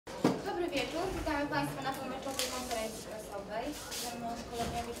Witamy Państwa na pomeczowej konferencji prasowej. Ze mną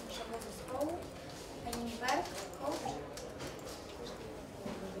szkoleniowiec naszego zespołu, Henning Berg, coach.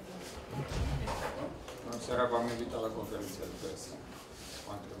 Seara v-am invitat la conferința de presă.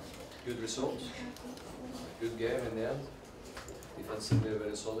 Good results, good game in the end. Defensively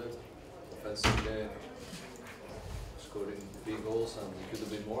very solid, offensively scoring 3 goals and it could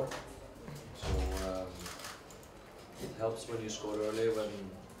have been more. So it helps when you score early when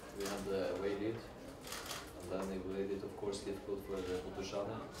we had the away lead. And then they made it of course difficult for the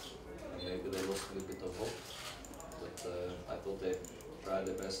Oficjalny. Maybe they lost a little bit of hope. But I thought they tried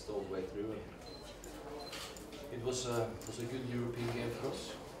their best all the way through. It was a good European game for us,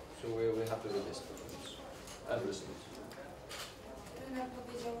 so we're happy with this performance and results. Trener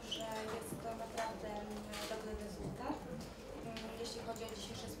powiedział, że jest to naprawdę dobry rezultat. Jeśli chodzi o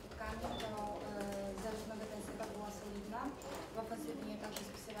dzisiejsze spotkanie, to zarówno defensywa była solidna, w ofensywnie także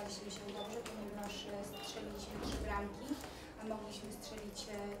spisywaliśmy się dobrze, ponieważ strzeliliśmy 3 bramki, a mogliśmy strzelić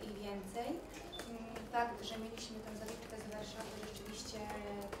i więcej. Fakt, że mieliśmy tę zawitkę z Warszawy rzeczywiście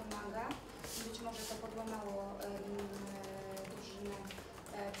pomaga. Być może to podłamało drużynę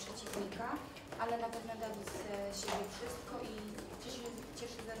przeciwnika, ale na pewno dali z siebie wszystko i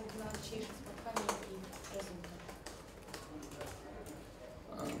cieszy zarówno dzisiejsze spotkanie, jak i rezultat.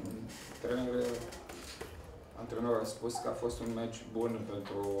 Antrenorul a spus că a fost un meci bun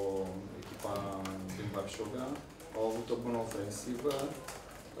pentru echipa din Varșovia. Au avut o bună ofensivă,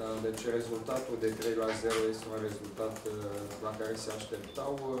 deci rezultatul de 3-0 este un rezultat la care se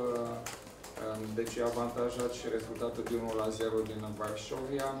așteptau. Deci e avantajat și rezultatul de 1-0 din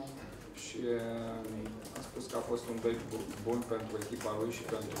Varșovia și a spus că a fost un meci bun pentru echipa lui și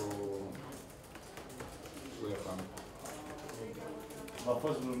pentru UEFA. A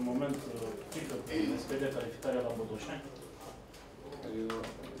fost un moment critic despre calificarea la Botoșani?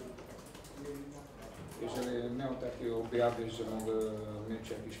 Jeżeli miał takie objawy, że mogę mieć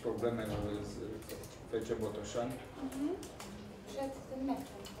jakieś problemy z FC Botoșani. Przed tym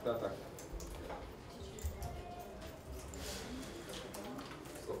meczem. Da, tak.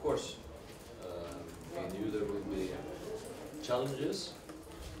 Of course, we knew there would be challenges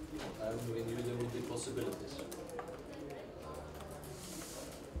and we knew there would be possibilities.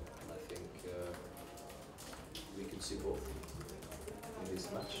 I think we could see both in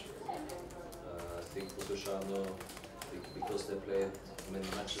this match. I think Oficjalny, because they played many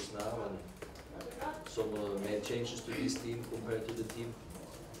matches now and some made changes to this team compared to the team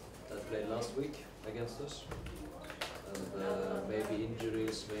that played last week against us. And maybe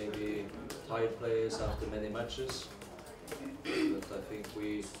injuries, maybe tired players after many matches. But I think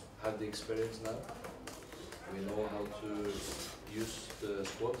we have the experience now. We know how to use the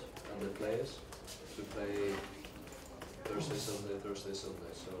squad and the players to play Thursday,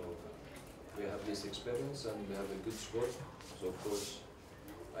 Sunday. So we have this experience and we have a good squad. So of course,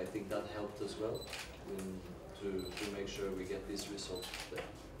 I think that helped as well to make sure we get this result there.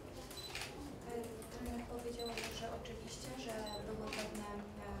 Trener powiedział, że oczywiście, że były pewne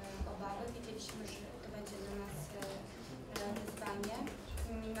obawy. Wiedzieliśmy, że to będzie dla nas wyzwanie.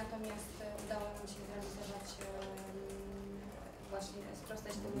 Natomiast udało nam się zrealizować, właśnie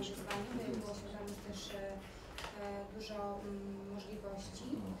sprostać temu wyzwaniu. Pojawiło się dla nas też dużo możliwości.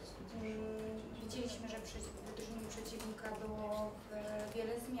 Widzieliśmy, że w drużynie przeciwnika było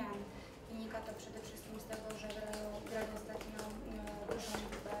wiele zmian. Wynika to przede wszystkim z tego, że grali ostatnio dużą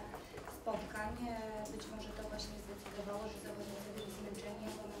liczbę spotkań. Być może to właśnie zdecydowało, że zawodnicy byli zmęczeni,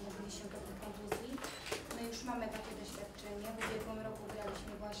 albo mogli się do tych kontuzji. My już mamy takie doświadczenie. W ubiegłym roku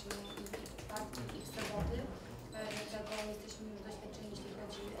graliśmy właśnie i w czwartki, i w soboty. Dlatego jesteśmy już doświadczeni, jeśli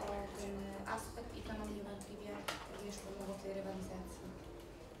chodzi o ten aspekt i to nam niewątpliwie również pomogło w tej rywalizacji.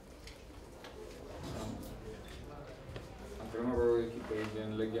 Antrenorul echipei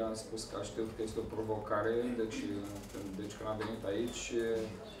din Legia a spus că aștept că este o provocare, deci când a venit aici,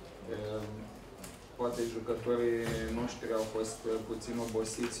 poate jucătorii noștri au fost puțin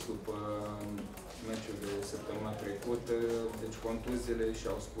obosiți după meciul de săptămâna trecută, deci contuziile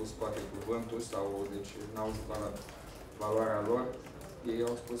și-au spus poate cuvântul sau deci n-au jucat la valoarea lor. Ei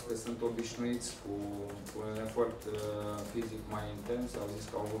au spus că sunt obișnuiți cu un efort fizic mai intens, au zis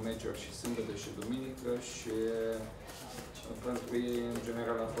că au avut meciuri și sâmbătă și duminică și pentru ei, în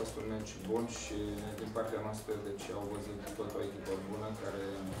general, a fost un meci bun și din partea noastră, deci au văzut tot o echipă bună care...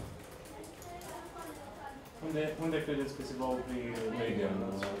 Unde credeți că se va opri Legia în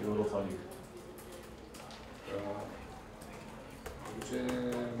Europa League? Gdzie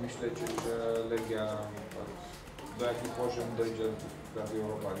myślicie, że Legia do jaki poziom dojdzie w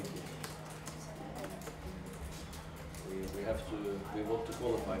Europa League? We want to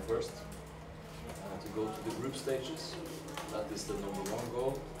qualify first. to go to the group stages. That is the #1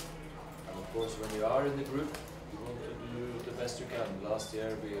 goal. And of course, when you are in the group, you want to do the best you can. Last year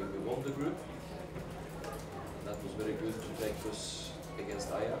we won the group. And that was very good to take us against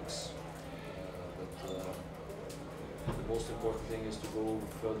Ajax. The most important thing is to go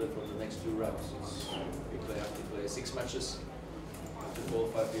further from the next 2 rounds. We have to play 6 matches to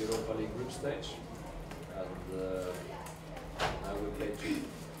qualify for Europa League group stage. And now we play 2.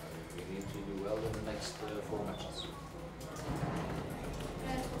 We need to do well in the next 4 matches.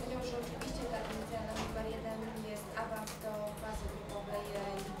 Powiedział, że oczywiście takim celem numer 1 jest awans do fazy grupowej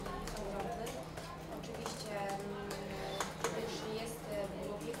Ligi Europy. Oczywiście gdyż jest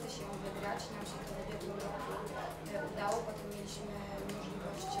w chce się wygrać, nam się to w ubiegłym roku udało, potem mieliśmy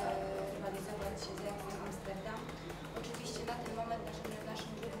możliwość rywalizować z Legią Amsterdam. Oczywiście na ten moment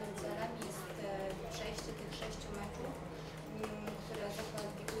naszym głównym celem jest przejście tych 6 meczów, które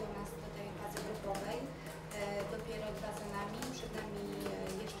zakwalifikują nas do tej fazy grupowej. Dopiero 2 za nami, przed nami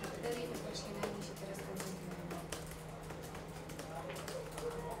jeszcze 4 i właśnie na nich się teraz koncentrujemy.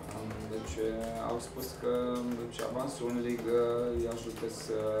 Deci au spus că deci, avansul în ligă i-a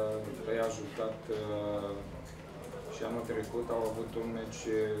ajutat și anul trecut au avut un meci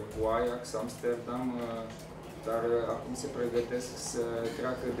cu Ajax Amsterdam, dar acum se pregătesc să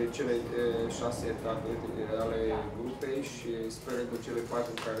treacă de cele 6 etape ale grupei și sper că cele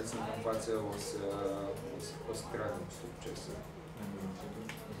 4 care sunt în față o să treacă cu succes.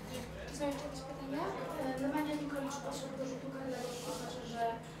 Czy są jeszcze jakieś pytania? Nemanja Nikolic poszedł do rzutu karnego, to znaczy, że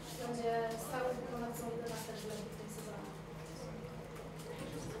będzie stałym wykonawcą 11 rzędu w tym sezonie.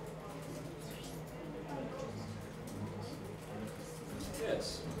 Yes,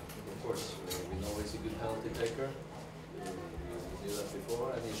 of course. We know he's a good penalty taker. We knew that before,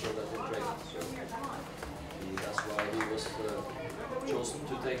 and he showed that in training. So that's why he was chosen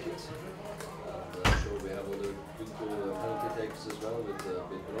to take it. And sure, we have other good penalty takers as well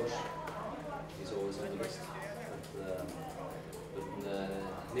with Brosh. He's always on the list. But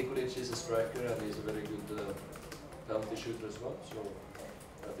Nikolic is a striker and he's a very good penalty shooter as well. So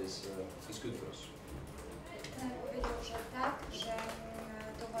that is he's good for us. Powiedział, że tak, że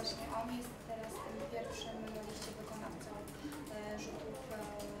to właśnie on jest teraz tym pierwszym na liście wykonawcą rzutów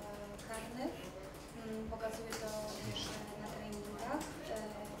karnych. Pokazuje to również na treningach,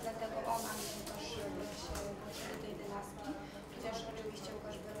 dlatego on, a nie Łukasz Broś wrócił do tej 11, chociaż oczywiście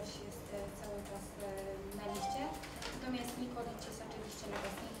Łukasz Broś jest cały czas na liście. Natomiast Nikolic jest oczywiście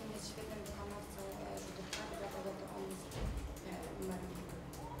napastnikiem, jest świetnym wykonawcą rzutów karnych, dlatego to on jest numerem.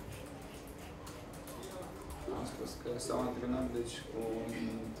 Am spus că s-au antrenat deci, cu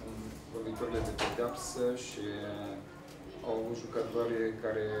loviturile de pedeapsă și au avut jucători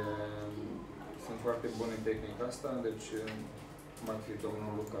care sunt foarte buni în tehnica asta, deci cum ar fi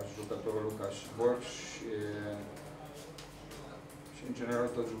domnul Lucaș, jucătorul Lucaș Borș și în general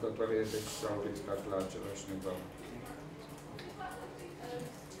toți jucătorii deci, s-au ridicat la același nivel.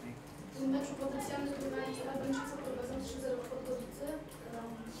 W meczu potencjalnym rywali z Albańczycy prowadzą 3-0 w Podgoricy.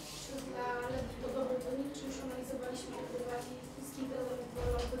 Czy dla Legii to dobry wynik, czy już analizowaliśmy tych rywali i z kim trenerów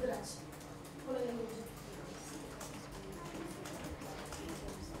wolał wygrać? Kolejne ludzie.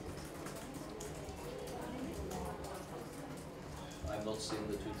 I've not seen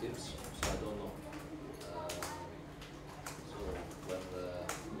the 2 teams, so I don't know.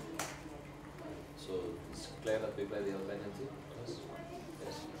 So it's clear that we play the Albanian team. Yes.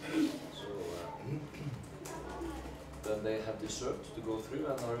 Yes. So then they have deserved to go through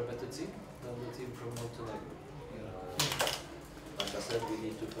and are a better team than the team from Montenegro. Like I said, we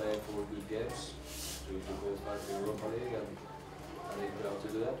need to play 4 good games to qualify for Europa League, and if we are to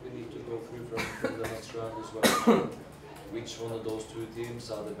do that, we need to go through from the next round as well. Which one of those 2 teams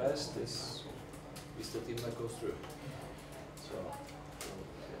are the best is the team that goes through. So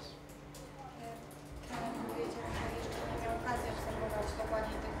yes. Trener powiedział, że jeszcze nie miał okazji obserwować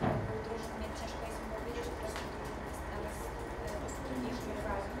dokładnie tych drużyn, więc ciężko jest mi powiedzieć, po prostu jest dla nas trudniejszym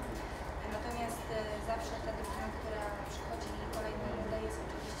rywalem. Natomiast zawsze ta drużyna, która przychodzi kolejna rundę, jest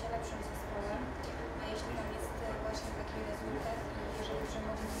oczywiście lepszym zespołem, a jeśli tam jest właśnie taki rezultat i jeżeli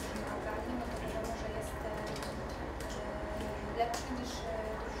przechodzi drużyna ogarnie, no to wiadomo, że jest lepszy niż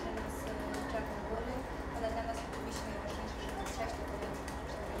drużyna z Czarnej Góry, ale dla nas oczywiście najważniejsze, żeby przejść do kolejnych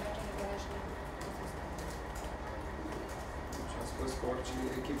mecze niezależnie od zespołu. Și am spus că orice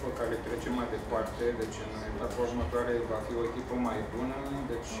echipă care trece mai departe, deci în etapa următoare va fi o echipă mai bună,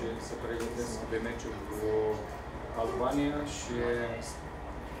 deci se pregătesc de meciul cu Albania și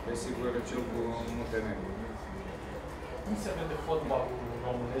desigur cel cu Muntenegru. Cum se vede fotbalul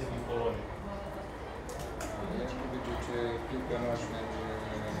românesc din Polonia? Jak widzicie, piłka nożna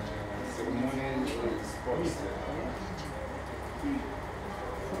z Rumunii It's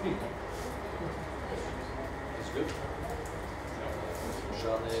good.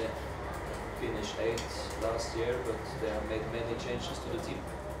 Jeanne finished 8th last year, but they have made many changes to the team.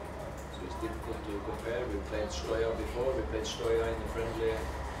 So it's difficult to compare. We played Škołę before, we played Škołę in the friendly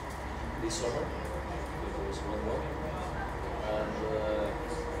this summer. It was 1-1. And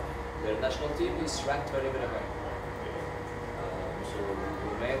their national team is ranked very, very high. So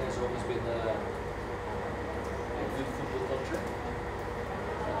Romania has always been a good football country.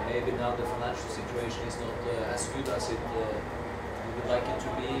 Maybe now the financial situation is not as good as we would like it to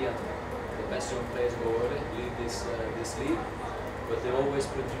be, and the best young players go early, lead this league. But they always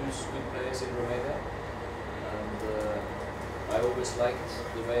produce good players in Romania, and I always liked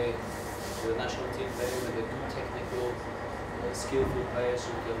the way the national team play with the good technical, skillful players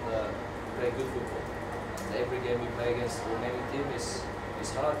who can play good football. And every game we play against the Romanian team is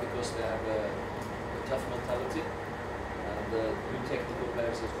hard because they have a tough mentality and good technical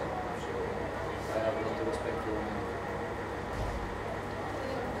players as well. So I have a lot of respect for Romania.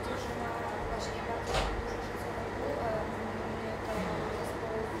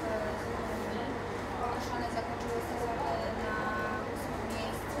 Zakończyły sezony na 8.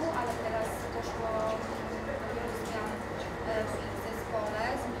 miejscu, ale teraz doszło do wielu zmian w ich zespole,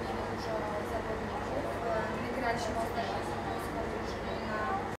 zmienili dużo zawodników. My graliśmy ostatnio z polską drużyną na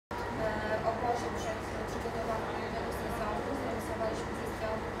obozie przed przygotowaniem nowego sezonu. Zremisowaliśmy ze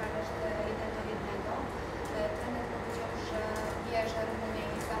Związkiem Bukareszt 1-1. Trener powiedział, że wie, że Rumunia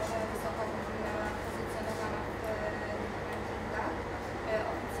jest zawsze wysoko pozycjonowana w rankingach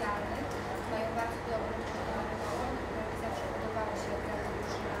oficjalnych. Mają bardzo dobrą drużynę narodową, zawsze podobała się ta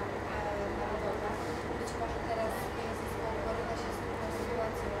drużyna narodowa. Być może teraz zespół boryka się z trudną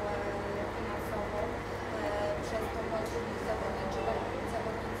sytuacją finansową. Przez to młodzi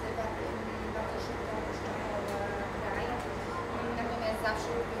zawodnicy bardzo szybko opuszczają kraj. Natomiast zawsze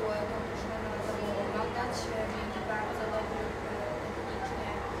lubiły tę drużynę narodową oglądać. Mieli bardzo dobrych technicznie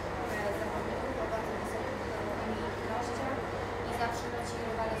zawodników o bardzo wysokich umiejętnościach i zawsze ci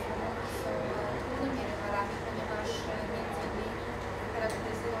rywale z Rumunii są trudnymi rywalami, ponieważ między innymi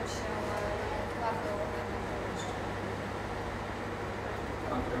charakteryzują się twardą mentalnością.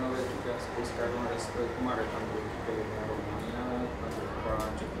 Antrenorul echipei a spus că are un respect mare pentru echipele din România, pentru că a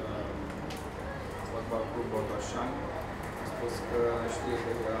început fotbal club Botoșani. A spus că știe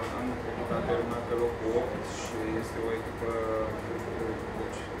că anul trecut a terminat pe locul 8 și este o echipă,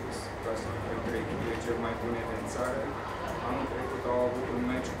 deci, clasa între echipele cel mai bune din țară. Anul trecut au avut un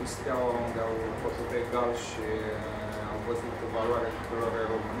meci cu Steaua unde au făcut egal și au văzut valoarea tuturor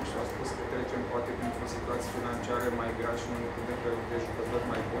români și au spus că trecem poate printr-o situație financiară mai grea și nu putem permite jucători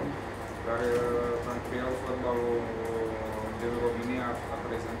mai buni, dar pentru el fotbalul din România a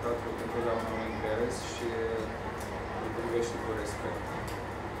prezentat întotdeauna un interes și îl privește cu respect.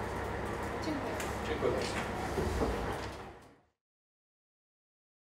 Dziękuję. Dziękuję bardzo.